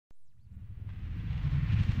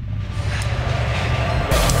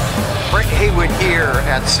Haywood here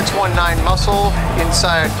at 619 Muscle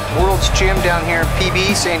inside World's Gym down here in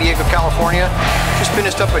PB, San Diego, California. Just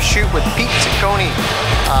finished up a shoot with Pete Ciccone,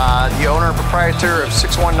 the owner and proprietor of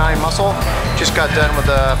 619 Muscle. Just got done with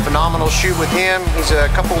a phenomenal shoot with him. He's a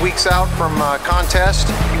couple weeks out from a contest.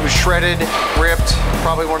 He was shredded, ripped,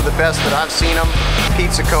 probably one of the best that I've seen him.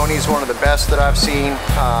 Pete Ciccone is one of the best that I've seen.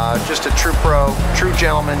 Just a true pro, true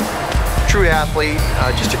gentleman, true athlete,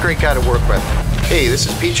 just a great guy to work with. Hey, this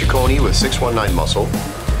is Pete Ciccone with 619 Muscle.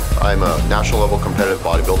 I'm a national level competitive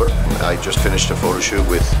bodybuilder. I just finished a photo shoot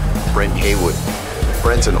with Brent Haywood.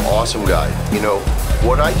 Brent's an awesome guy. You know,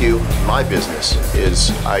 what I do in my business is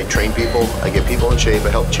I train people, I get people in shape, I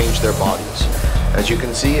help change their bodies. As you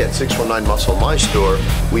can see at 619 Muscle, my store,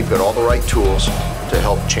 we've got all the right tools to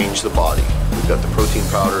help change the body. We've got the protein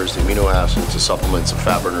powders, the amino acids, the supplements, the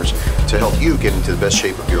fat burners to help you get into the best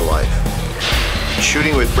shape of your life.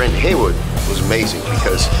 Shooting with Brent Haywood was amazing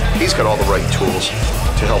because he's got all the right tools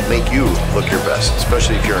to help make you look your best,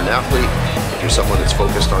 especially if you're an athlete, if you're someone that's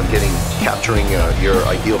focused on capturing your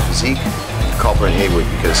ideal physique. Call Brent Haywood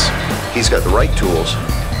because he's got the right tools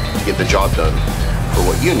to get the job done for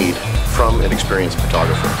what you need from an experienced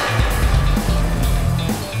photographer.